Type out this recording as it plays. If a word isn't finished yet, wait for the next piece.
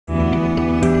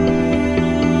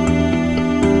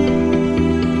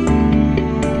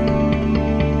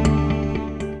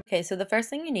Okay, so the first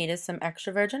thing you need is some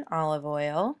extra virgin olive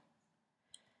oil,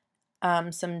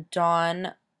 some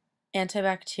Dawn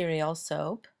antibacterial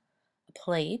soap, a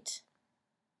plate,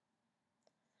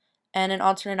 and an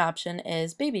alternate option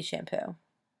is baby shampoo.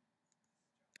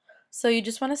 So you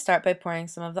just want to start by pouring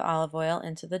some of the olive oil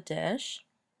into the dish.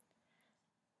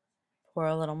 Pour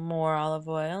a little more olive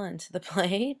oil into the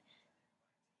plate,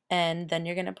 and then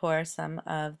you're going to pour some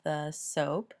of the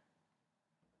soap.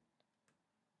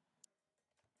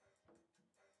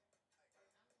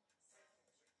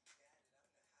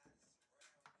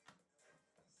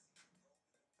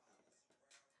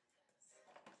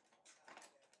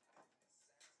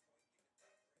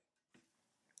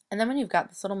 And then when you've got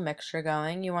this little mixture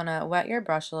going, you want to wet your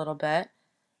brush a little bit,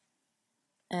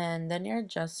 and then you're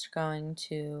just going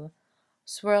to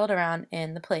swirl it around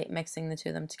in the plate, mixing the two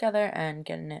of them together and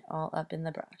getting it all up in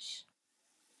the brush.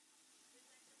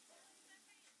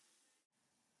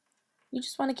 You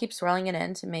just want to keep swirling it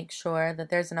in to make sure that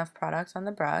there's enough product on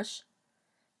the brush.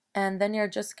 And then you're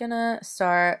just going to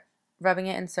start rubbing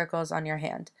it in circles on your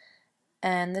hand.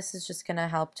 And this is just going to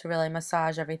help to really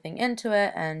massage everything into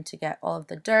it and to get all of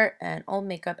the dirt and old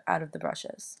makeup out of the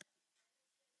brushes.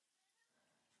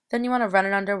 Then you want to run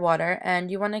it under water, and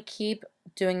you want to keep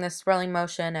doing this swirling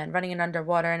motion and running it under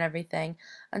water and everything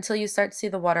until you start to see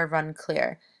the water run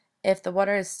clear. If the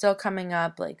water is still coming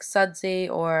up like sudsy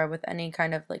or with any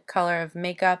kind of like color of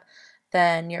makeup,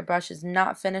 then your brush is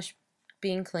not finished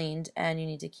being cleaned and you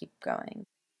need to keep going.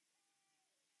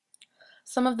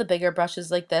 Some of the bigger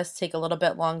brushes like this take a little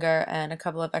bit longer and a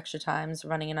couple of extra times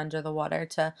running it under the water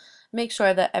to make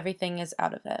sure that everything is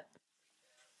out of it.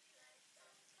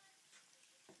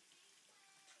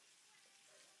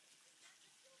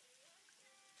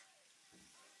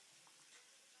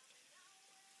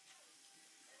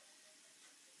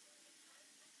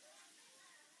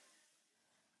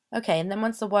 Okay, and then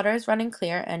once the water is running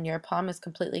clear and your palm is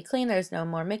completely clean, there's no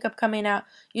more makeup coming out,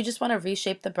 you just want to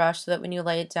reshape the brush so that when you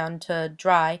lay it down to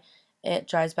dry, it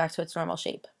dries back to its normal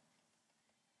shape.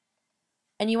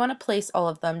 And you want to place all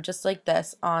of them just like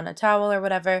this on a towel or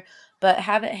whatever, but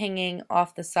have it hanging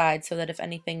off the side so that if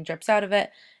anything drips out of it,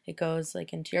 it goes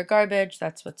like into your garbage.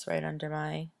 That's what's right under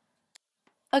my...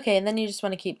 Okay, and then you just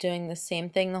want to keep doing the same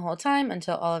thing the whole time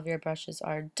until all of your brushes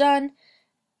are done,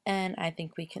 and I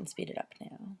think we can speed it up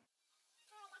now.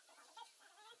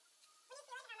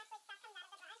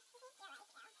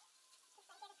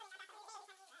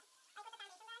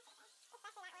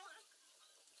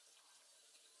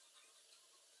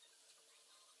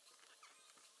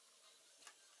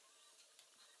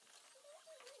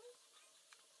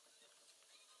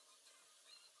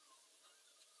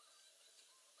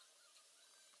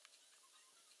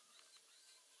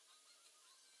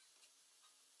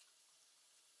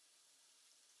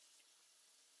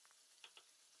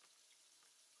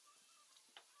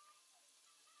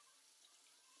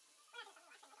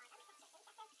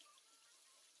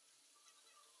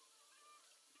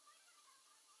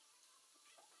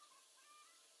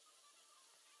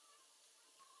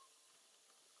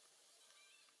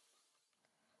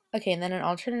 Okay, and then an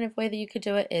alternative way that you could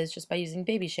do it is just by using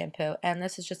baby shampoo, and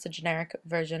this is just a generic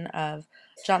version of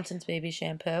Johnson's baby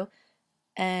shampoo,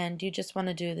 and you just want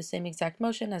to do the same exact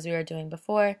motion as we were doing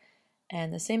before,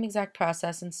 and the same exact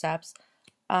process and steps.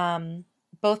 Um,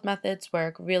 Both methods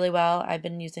work really well. I've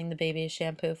been using the baby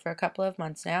shampoo for a couple of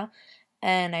months now,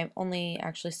 and I've only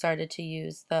actually started to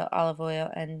use the olive oil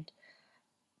and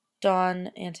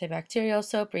Dawn antibacterial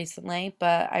soap recently,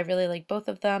 but I really like both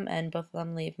of them, and both of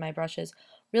them leave my brushes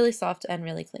really soft and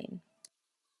really clean.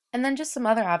 And then just some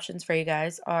other options for you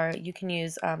guys are you can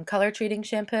use color treating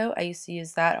shampoo. I used to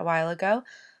use that a while ago,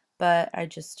 but I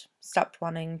just stopped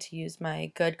wanting to use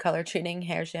my good color treating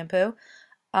hair shampoo.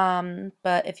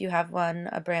 But if you have one,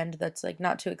 a brand that's like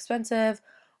not too expensive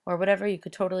or whatever, you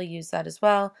could totally use that as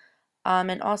well.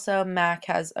 And also MAC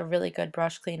has a really good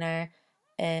brush cleaner.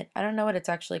 I don't know what it's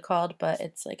actually called, but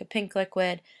it's like a pink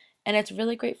liquid, and it's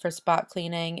really great for spot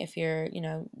cleaning if you're,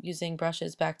 using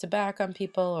brushes back to back on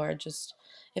people, or just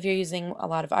if you're using a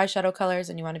lot of eyeshadow colors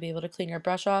and you want to be able to clean your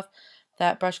brush off.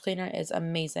 That brush cleaner is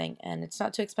amazing, and it's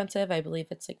not too expensive. I believe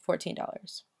it's like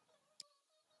 $14.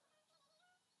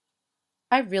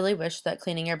 I really wish that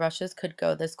cleaning your brushes could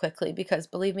go this quickly because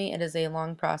believe me, it is a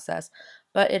long process,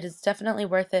 but it is definitely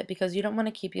worth it because you don't want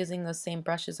to keep using those same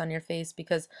brushes on your face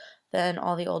because then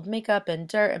all the old makeup and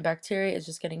dirt and bacteria is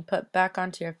just getting put back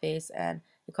onto your face and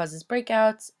it causes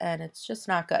breakouts and it's just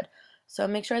not good. So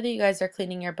make sure that you guys are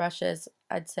cleaning your brushes,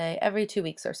 I'd say every 2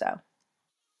 weeks or so.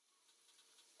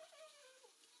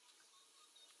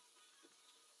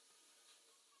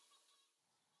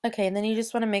 Okay, and then you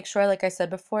just want to make sure, like I said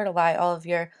before, to lie all of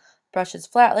your brushes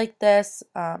flat like this.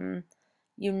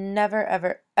 You never,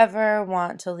 ever, ever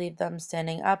want to leave them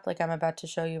standing up like I'm about to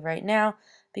show you right now,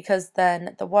 because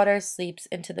then the water seeps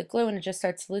into the glue and it just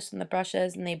starts to loosen the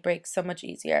brushes and they break so much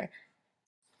easier.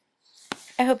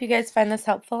 I hope you guys find this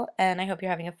helpful, and I hope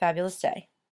you're having a fabulous day.